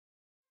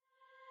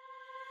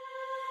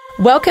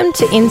Welcome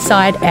to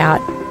Inside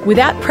Out.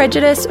 Without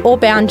prejudice or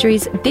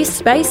boundaries, this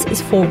space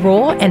is for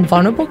raw and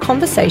vulnerable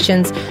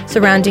conversations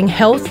surrounding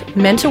health,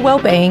 mental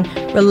well-being,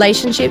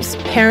 relationships,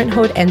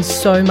 parenthood, and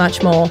so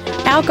much more.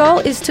 Our goal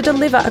is to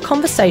deliver a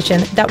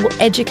conversation that will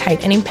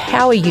educate and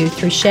empower you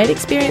through shared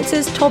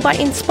experiences told by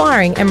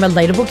inspiring and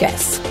relatable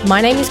guests. My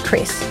name is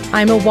Chris.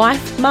 I'm a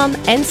wife, mum,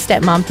 and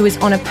stepmom who is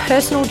on a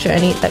personal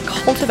journey that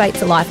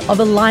cultivates a life of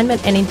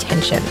alignment and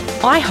intention.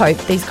 I hope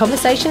these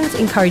conversations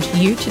encourage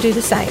you to do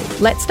the same.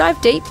 Let's dive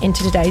deep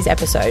into today's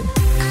episode.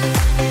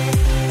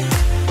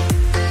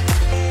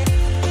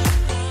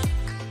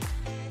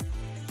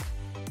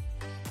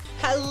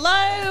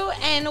 Hello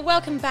and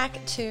welcome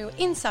back to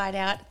Inside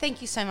Out.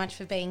 Thank you so much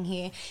for being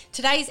here.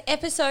 Today's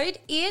episode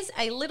is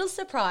a little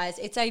surprise.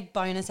 It's a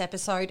bonus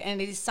episode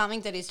and it is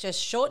something that is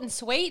just short and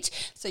sweet.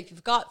 So if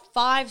you've got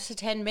 5 to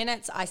 10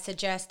 minutes, I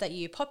suggest that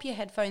you pop your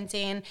headphones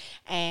in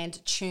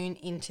and tune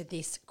into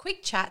this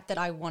quick chat that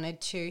I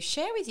wanted to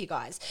share with you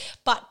guys.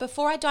 But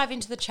before I dive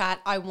into the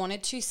chat, I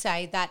wanted to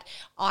say that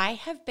I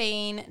have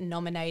been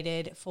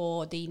nominated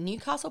for the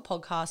Newcastle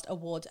Podcast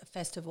Awards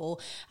Festival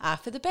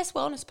for the Best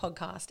Wellness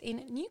Podcast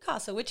in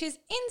Newcastle, which is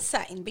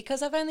insane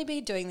because I've only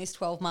been doing this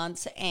 12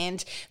 months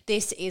and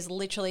this is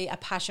literally a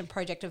passion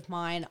project of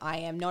mine. I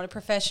am not a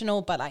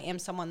professional, but I am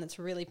someone that's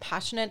really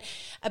passionate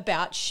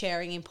about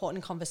sharing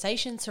important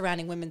conversations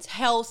surrounding women's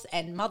health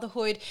and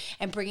motherhood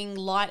and bringing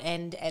light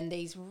and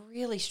these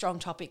really strong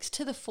topics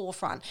to the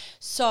forefront.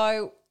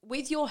 So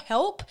with your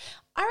help,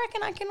 I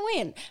reckon I can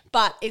win.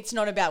 But it's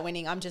not about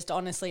winning. I'm just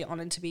honestly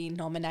honoured to be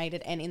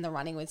nominated and in the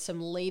running with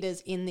some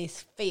leaders in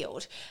this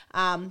field.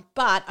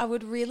 But I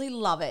would really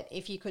love it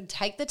if you could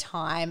take the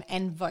time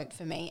and vote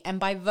for me. And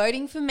by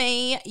voting for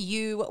me,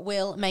 you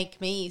will make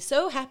me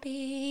so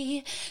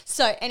happy.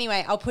 So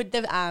anyway, I'll put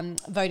the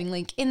voting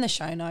link in the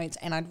show notes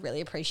and I'd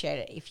really appreciate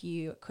it if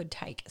you could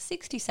take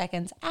 60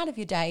 seconds out of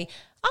your day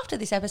after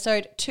this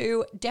episode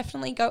to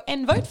definitely go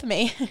and vote for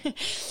me.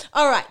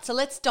 All right, so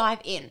let's dive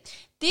in.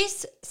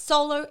 This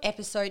solo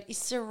episode is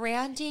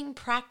surrounding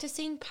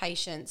practicing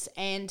patience,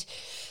 and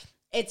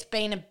it's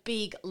been a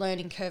big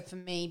learning curve for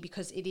me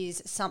because it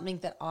is something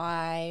that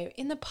I,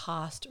 in the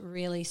past,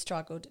 really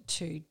struggled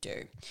to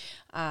do.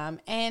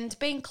 And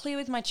being clear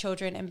with my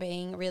children and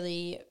being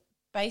really,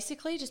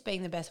 basically just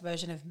being the best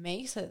version of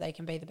me so that they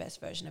can be the best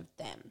version of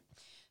them.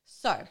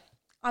 So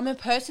I'm a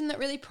person that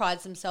really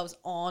prides themselves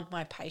on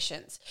my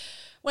patience.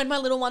 When my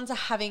little ones are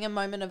having a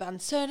moment of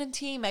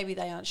uncertainty, maybe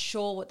they aren't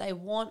sure what they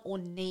want or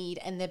need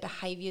and their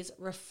behaviours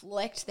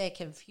reflect their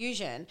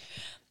confusion.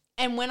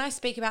 And when I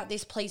speak about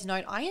this, please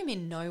note, I am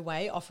in no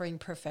way offering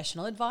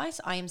professional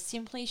advice. I am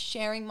simply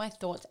sharing my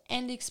thoughts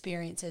and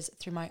experiences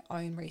through my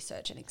own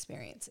research and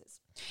experiences.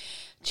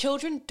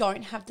 Children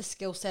don't have the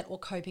skill set or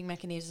coping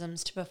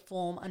mechanisms to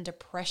perform under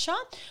pressure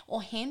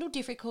or handle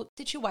difficult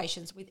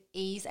situations with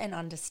ease and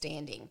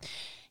understanding.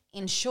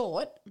 In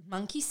short,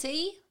 monkey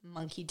see,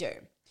 monkey do.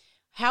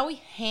 How we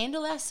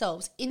handle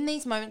ourselves in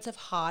these moments of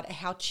hard are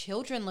how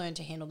children learn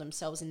to handle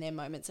themselves in their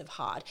moments of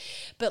hard.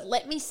 But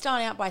let me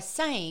start out by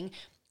saying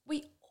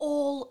we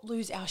all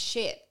lose our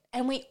shit.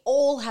 And we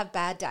all have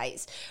bad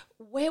days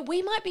where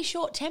we might be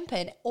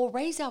short-tempered or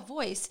raise our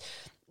voice.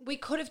 We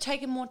could have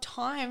taken more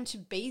time to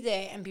be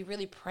there and be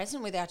really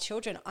present with our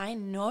children. I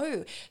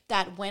know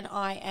that when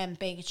I am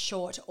being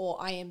short or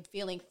I am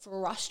feeling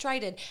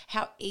frustrated,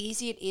 how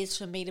easy it is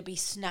for me to be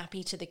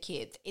snappy to the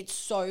kids. It's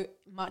so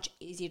much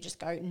easier to just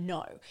go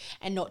no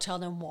and not tell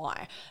them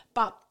why.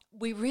 But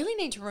we really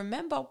need to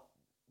remember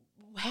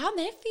how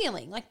they're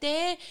feeling. Like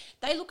they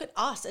look at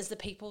us as the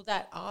people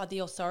that are the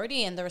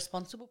authority and the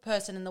responsible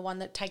person and the one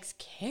that takes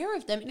care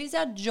of them. It is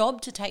our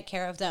job to take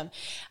care of them.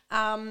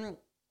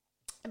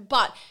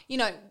 But, you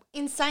know,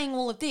 in saying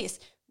all of this,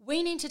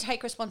 we need to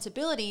take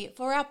responsibility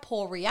for our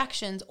poor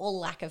reactions or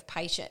lack of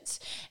patience.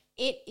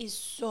 It is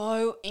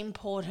so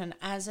important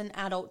as an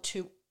adult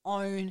to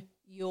own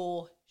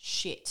your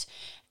shit.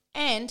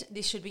 And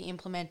this should be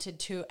implemented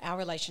to our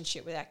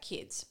relationship with our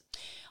kids.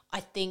 I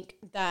think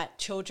that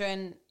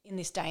children in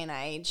this day and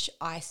age,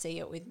 I see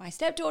it with my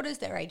stepdaughters,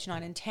 they're age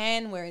 9 and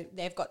 10, where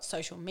they've got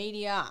social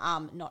media,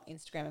 not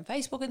Instagram and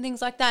Facebook and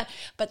things like that,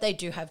 but they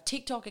do have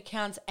TikTok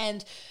accounts,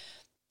 and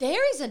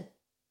there is a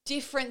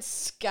different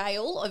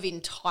scale of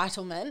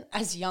entitlement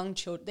as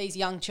these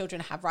young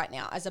children have right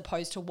now, as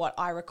opposed to what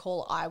I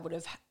recall I would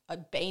have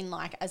been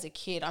like as a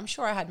kid. I'm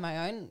sure I had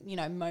my own,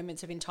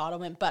 moments of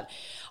entitlement, but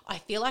I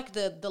feel like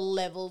the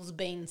level's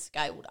been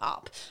scaled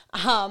up.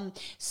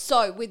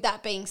 So with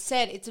that being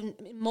said, it's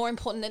more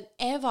important than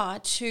ever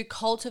to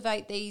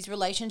cultivate these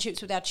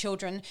relationships with our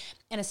children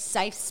and a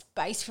safe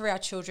space for our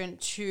children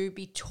to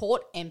be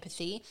taught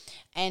empathy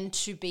and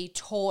to be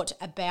taught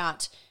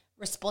about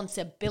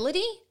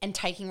responsibility and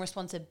taking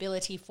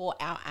responsibility for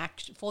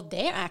for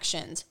their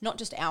actions, not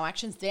just our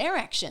actions, their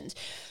actions.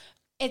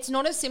 It's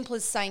not as simple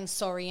as saying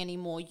sorry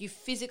anymore. You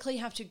physically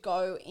have to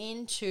go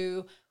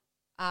into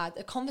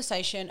the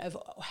conversation of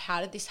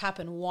how did this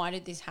happen? Why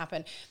did this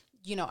happen?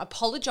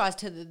 apologize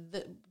to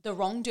the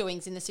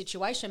wrongdoings in the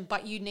situation,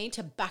 but you need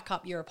to back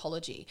up your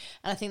apology.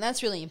 And I think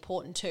that's really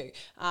important too,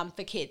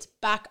 for kids.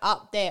 Back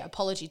up their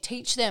apology.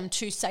 Teach them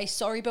to say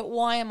sorry, but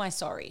why am I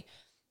sorry?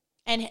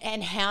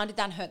 And how did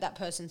that hurt that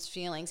person's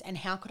feelings? And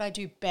how could I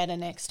do better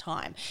next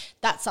time?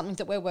 That's something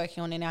that we're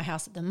working on in our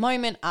house at the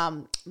moment.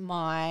 One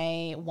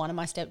of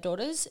my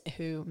stepdaughters,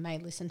 who may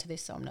listen to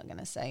this, so I'm not going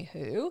to say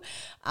who,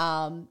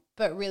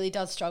 but really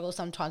does struggle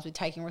sometimes with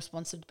taking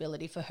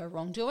responsibility for her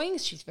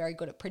wrongdoings. She's very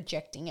good at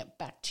projecting it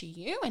back to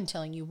you and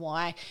telling you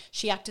why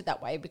she acted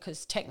that way,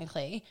 because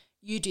technically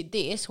you did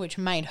this, which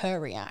made her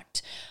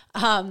react.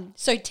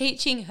 So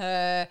teaching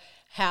her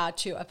how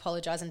to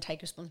apologize and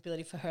take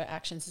responsibility for her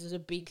actions is a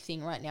big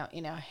thing right now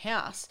in our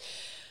house.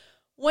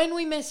 When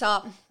we mess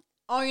up,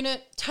 own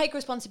it, take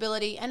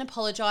responsibility and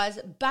apologize,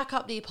 back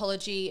up the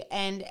apology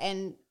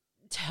and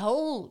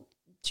tell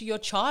to your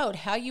child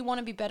how you want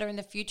to be better in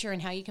the future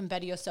and how you can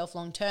better yourself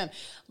long term,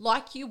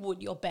 like you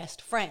would your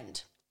best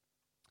friend.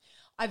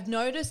 I've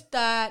noticed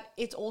that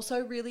it's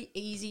also really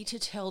easy to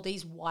tell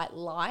these white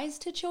lies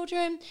to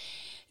children.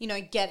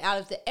 Get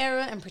out of the error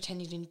and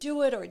pretend you didn't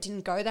do it, or it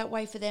didn't go that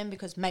way for them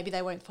because maybe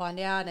they won't find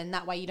out, and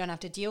that way you don't have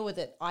to deal with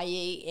it,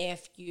 i.e.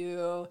 if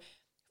you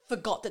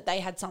forgot that they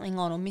had something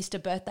on or missed a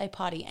birthday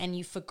party and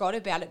you forgot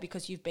about it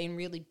because you've been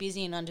really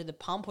busy and under the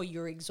pump or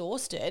you're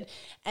exhausted,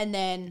 and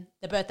then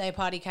the birthday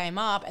party came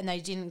up and they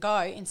didn't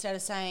go, instead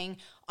of saying,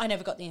 I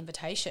never got the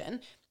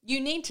invitation, you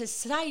need to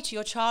say to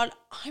your child,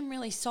 I'm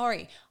really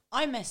sorry.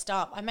 I messed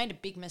up. I made a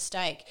big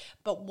mistake.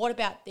 But what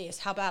about this?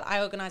 How about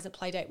I organize a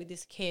play date with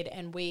this kid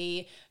and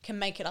we can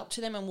make it up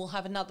to them and we'll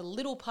have another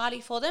little party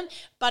for them,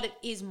 but it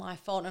is my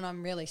fault and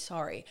I'm really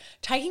sorry.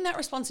 Taking that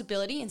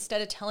responsibility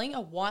instead of telling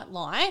a white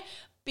lie,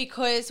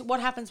 because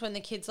what happens when the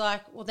kid's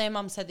like, well, their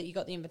mum said that you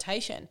got the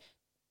invitation.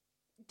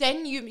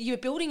 Then you're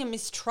building a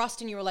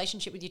mistrust in your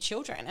relationship with your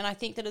children. And I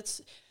think that it's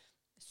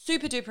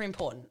super duper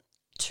important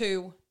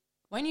to,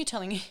 when you're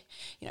telling,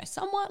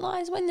 some white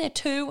lies when they're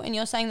 2 and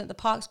you're saying that the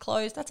park's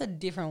closed, that's a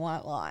different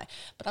white lie.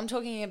 But I'm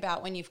talking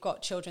about when you've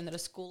got children that are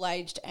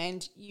school-aged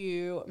and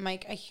you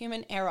make a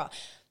human error.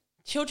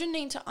 Children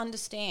need to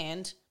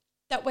understand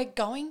that we're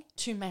going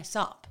to mess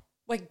up.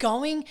 We're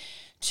going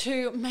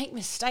to make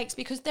mistakes,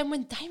 because then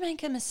when they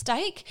make a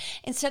mistake,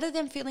 instead of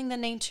them feeling the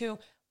need to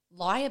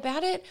lie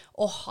about it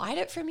or hide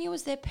it from you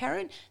as their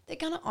parent, they're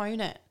going to own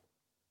it.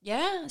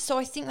 Yeah? So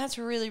I think that's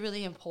really,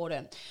 really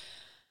important.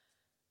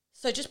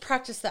 So just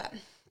practice that.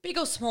 Big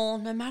or small,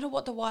 no matter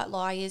what the white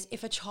lie is,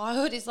 if a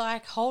child is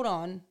like, hold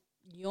on,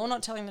 you're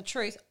not telling the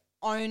truth,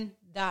 own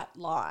that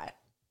lie,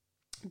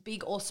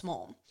 big or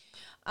small.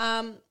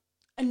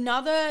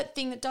 Another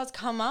thing that does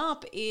come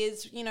up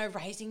is,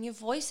 raising your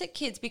voice at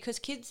kids, because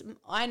kids,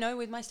 I know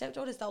with my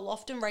stepdaughters, they'll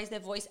often raise their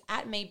voice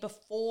at me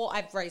before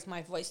I've raised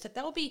my voice. So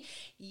they'll be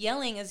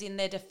yelling as in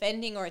they're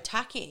defending or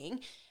attacking,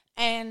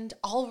 and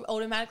I'll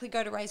automatically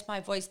go to raise my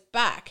voice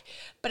back.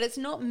 But it's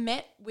not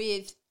met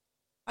with,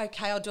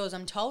 okay, I'll do as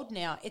I'm told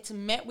now. It's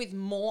met with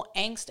more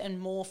angst and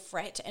more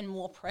fret and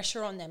more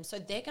pressure on them. So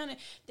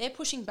they're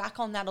pushing back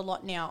on that a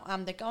lot now.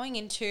 They're going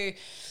into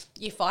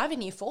year 5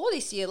 and year 4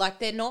 this year. Like,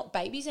 they're not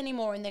babies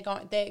anymore, and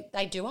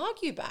they do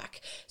argue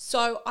back.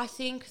 So I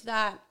think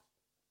that,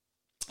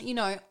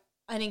 an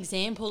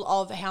example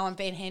of how I've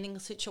been handling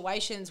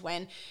situations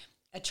when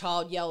a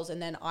child yells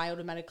and then I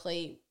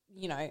automatically,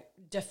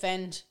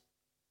 defend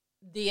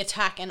the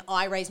attack and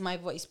I raise my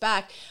voice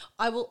back,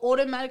 I will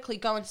automatically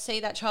go and see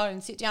that child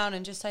and sit down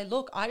and just say,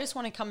 look, I just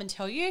want to come and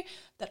tell you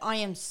that I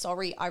am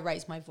sorry I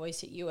raised my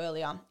voice at you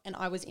earlier and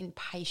I was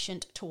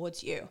impatient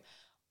towards you.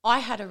 I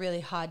had a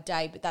really hard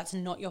day, but that's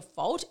not your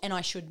fault and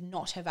I should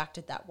not have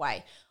acted that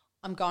way.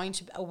 I'm going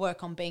to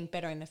work on being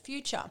better in the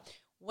future.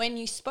 When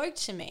you spoke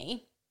to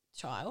me,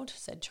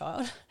 said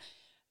child,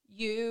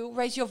 you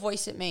raised your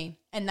voice at me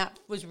and that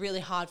was really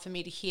hard for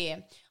me to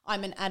hear.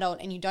 I'm an adult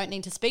and you don't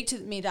need to speak to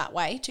me that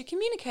way to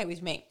communicate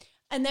with me.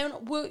 And then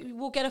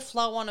we'll get a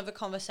flow on of a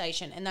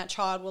conversation, and that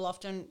child will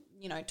often,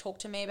 talk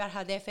to me about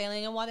how they're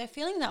feeling and why they're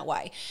feeling that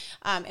way.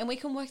 And we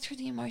can work through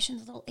the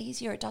emotions a little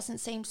easier. It doesn't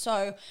seem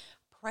so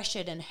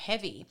pressured and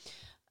heavy.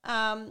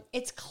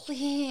 It's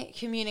clear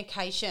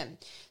communication.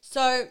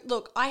 So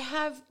look, I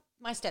have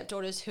my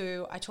stepdaughters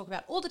who I talk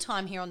about all the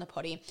time here on the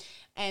potty,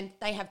 and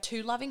they have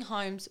 2 loving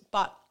homes,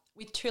 but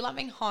with 2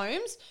 loving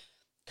homes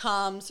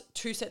comes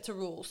 2 sets of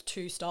rules,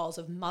 2 styles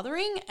of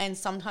mothering, and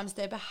sometimes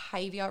their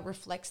behaviour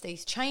reflects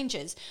these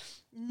changes.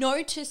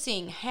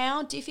 Noticing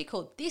how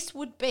difficult this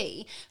would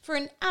be for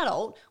an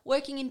adult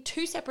working in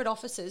 2 separate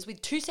offices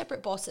with 2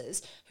 separate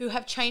bosses who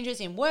have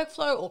changes in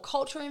workflow or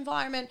cultural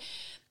environment.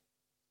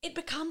 it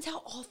becomes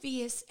how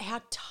obvious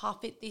how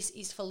tough this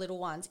is for little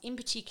ones, in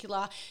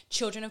particular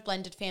children of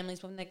blended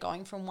families when they're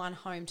going from one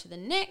home to the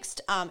next.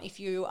 If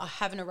you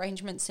have an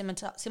arrangement similar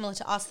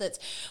to us that's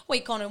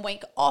week on and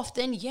week off,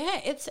 then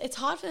it's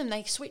hard for them.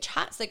 They switch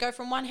hats. They go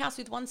from one house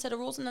with one set of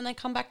rules and then they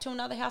come back to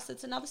another house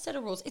that's another set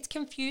of rules. It's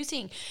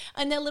confusing.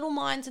 And their little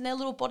minds and their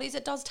little bodies,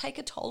 it does take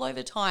a toll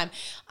over time.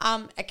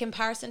 A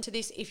comparison to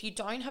this, if you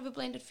don't have a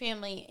blended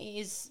family,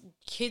 is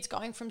kids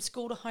going from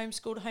school to home,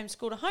 school to home,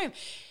 school to home.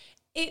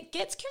 It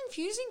gets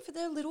confusing for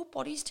their little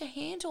bodies to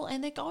handle,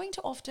 and they're going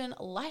to often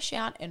lash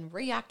out and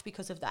react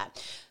because of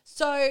that.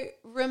 So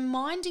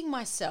reminding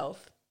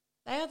myself,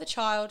 they are the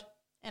child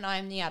and I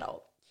am the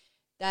adult.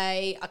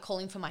 They are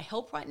calling for my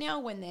help right now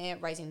when they're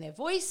raising their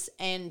voice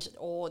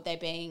or they're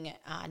being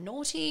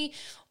naughty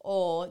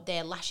or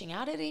they're lashing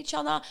out at each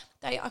other.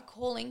 They are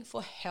calling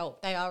for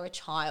help. They are a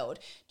child.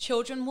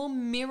 Children will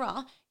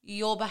mirror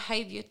your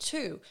behavior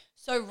too.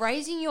 So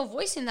raising your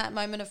voice in that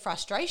moment of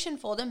frustration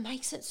for them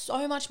makes it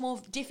so much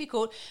more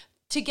difficult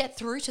to get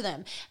through to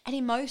them. And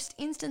in most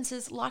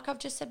instances, like I've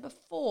just said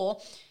before,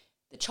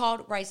 the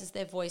child raises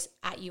their voice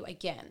at you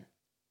again,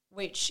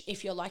 which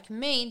if you're like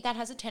me, that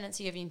has a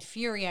tendency of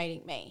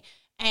infuriating me.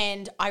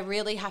 And I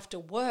really have to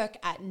work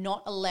at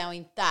not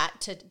allowing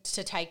that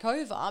to take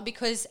over,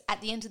 because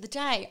at the end of the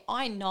day,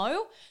 I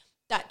know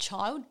that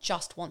child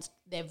just wants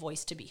their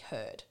voice to be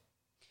heard.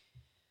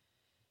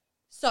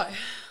 So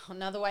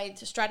another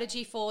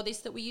strategy for this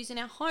that we use in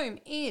our home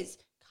is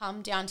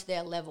come down to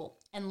their level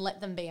and let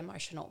them be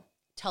emotional.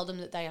 Tell them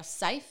that they are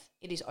safe,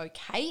 it is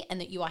okay, and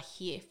that you are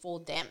here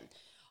for them.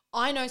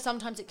 I know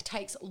sometimes it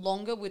takes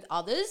longer than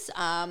others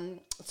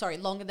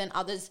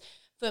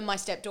for my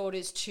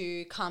stepdaughters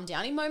to calm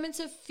down in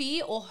moments of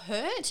fear or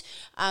hurt,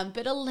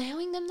 but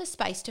allowing them the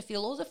space to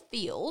feel all the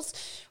feels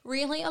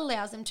really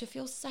allows them to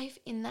feel safe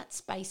in that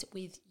space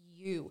with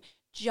you.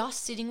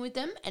 Just sitting with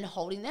them and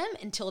holding them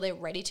until they're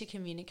ready to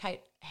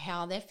communicate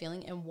how they're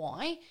feeling and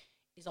why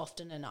is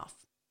often enough.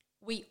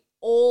 We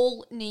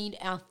all need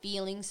our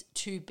feelings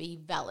to be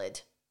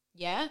valid.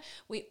 Yeah,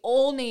 we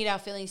all need our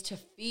feelings to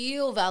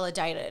feel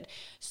validated.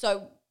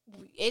 So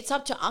it's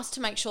up to us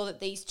to make sure that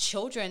these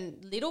children,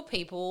 little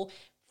people,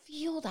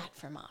 feel that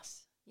from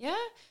us. Yeah.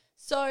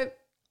 So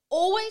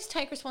always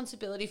take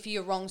responsibility for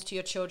your wrongs to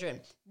your children.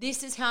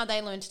 This is how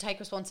they learn to take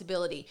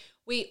responsibility.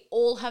 We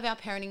all have our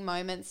parenting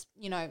moments.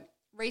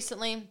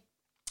 Recently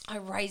I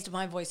raised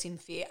my voice in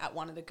fear at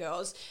one of the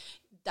girls.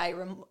 They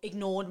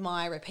ignored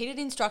my repeated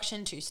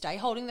instruction to stay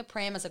holding the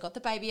pram as I got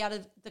the baby out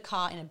of the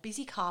car in a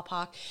busy car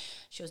park.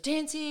 She was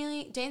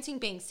dancing,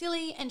 being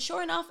silly, and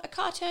sure enough, a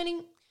car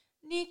turning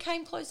near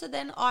came closer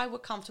than I were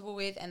comfortable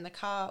with, and the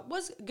car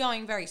was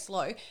going very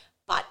slow,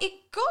 but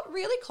it got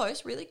really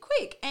close really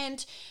quick,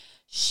 and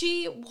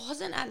she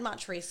wasn't at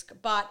much risk,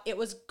 but it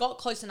got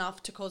close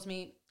enough to cause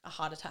me a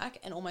heart attack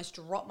and almost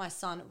drop my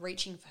son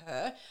reaching for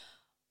her.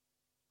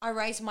 I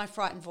raised my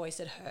frightened voice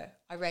at her.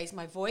 I raised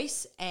my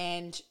voice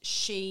and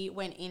she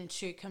went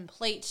into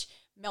complete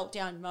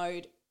meltdown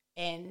mode.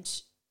 And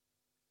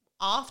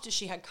after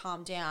she had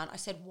calmed down, I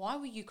said, "Why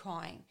were you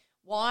crying?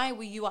 Why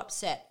were you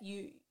upset?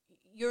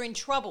 You're in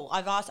trouble.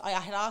 I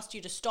had asked you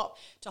to stop,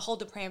 to hold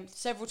the pram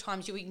several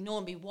times. You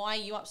ignored me. Why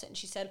are you upset?" And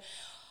she said,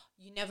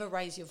 "You never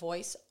raise your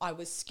voice. I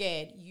was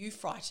scared. You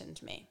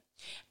frightened me."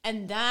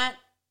 And that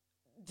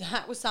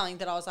was something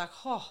that I was like,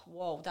 oh,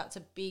 whoa, that's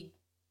a big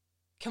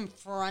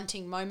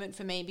confronting moment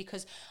for me,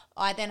 because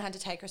I then had to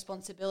take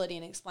responsibility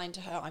and explain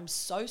to her, "I'm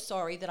so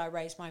sorry that I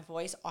raised my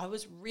voice. I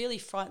was really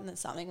frightened that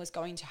something was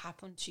going to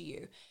happen to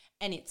you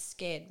and it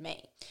scared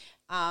me."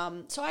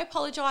 So I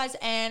apologize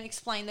and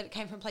explained that it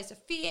came from a place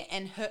of fear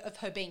and of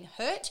her being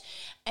hurt,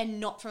 and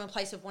not from a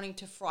place of wanting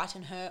to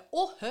frighten her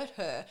or hurt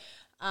her.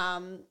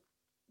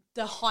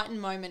 The heightened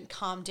moment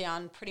calmed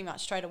down pretty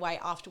much straight away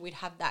after we'd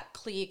had that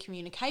clear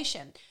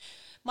communication.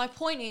 My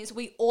point is,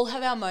 we all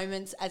have our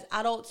moments. As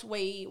adults,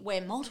 we wear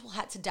multiple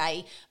hats a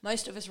day.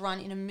 Most of us run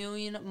in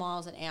 1,000,000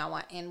 miles an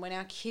hour. And when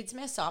our kids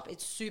mess up,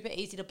 it's super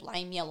easy to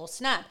blame, yell, or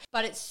snap.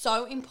 But it's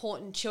so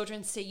important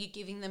children see you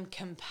giving them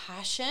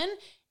compassion,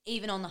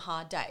 even on the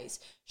hard days.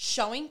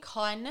 Showing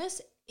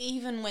kindness,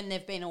 even when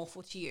they've been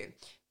awful to you.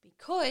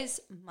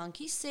 Because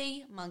monkey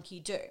see, monkey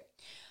do.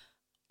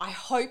 I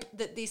hope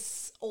that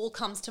this all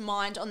comes to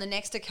mind on the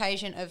next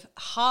occasion of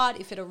hard,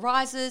 if it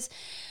arises.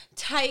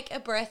 Take a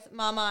breath,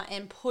 mama,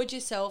 and put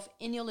yourself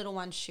in your little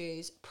one's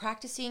shoes.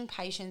 Practicing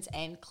patience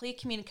and clear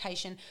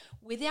communication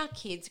with our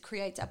kids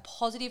creates a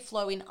positive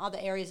flow in other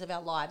areas of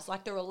our lives,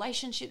 like the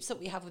relationships that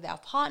we have with our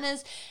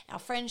partners, our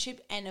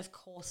friendship, and of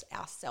course,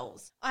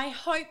 ourselves. I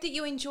hope that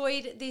you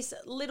enjoyed this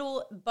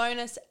little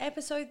bonus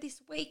episode this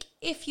week.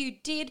 If you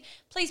did,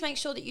 please make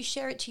sure that you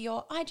share it to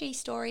your IG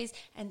stories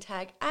and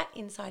tag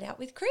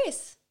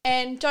 @InsideOutWithChris.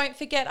 And don't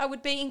forget, I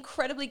would be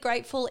incredibly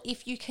grateful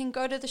if you can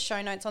go to the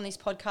show notes on this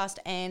podcast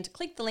and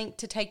click the link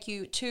to take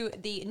you to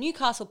the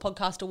Newcastle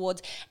Podcast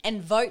Awards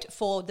and vote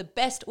for the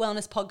best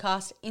wellness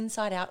podcast,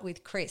 Inside Out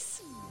with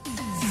Chris.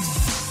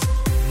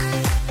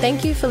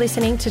 Thank you for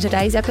listening to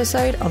today's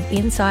episode of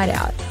Inside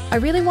Out. I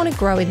really want to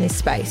grow in this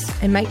space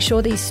and make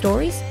sure these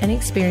stories and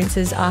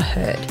experiences are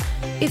heard.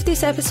 If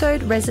this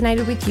episode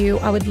resonated with you,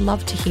 I would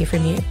love to hear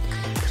from you.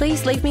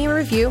 Please leave me a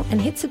review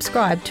and hit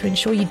subscribe to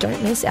ensure you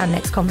don't miss our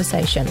next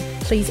conversation.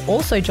 Please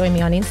also join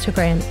me on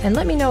Instagram and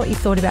let me know what you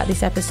thought about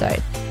this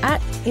episode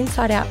at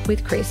Inside Out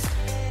with Chris.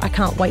 I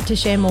can't wait to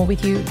share more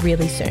with you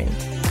really soon.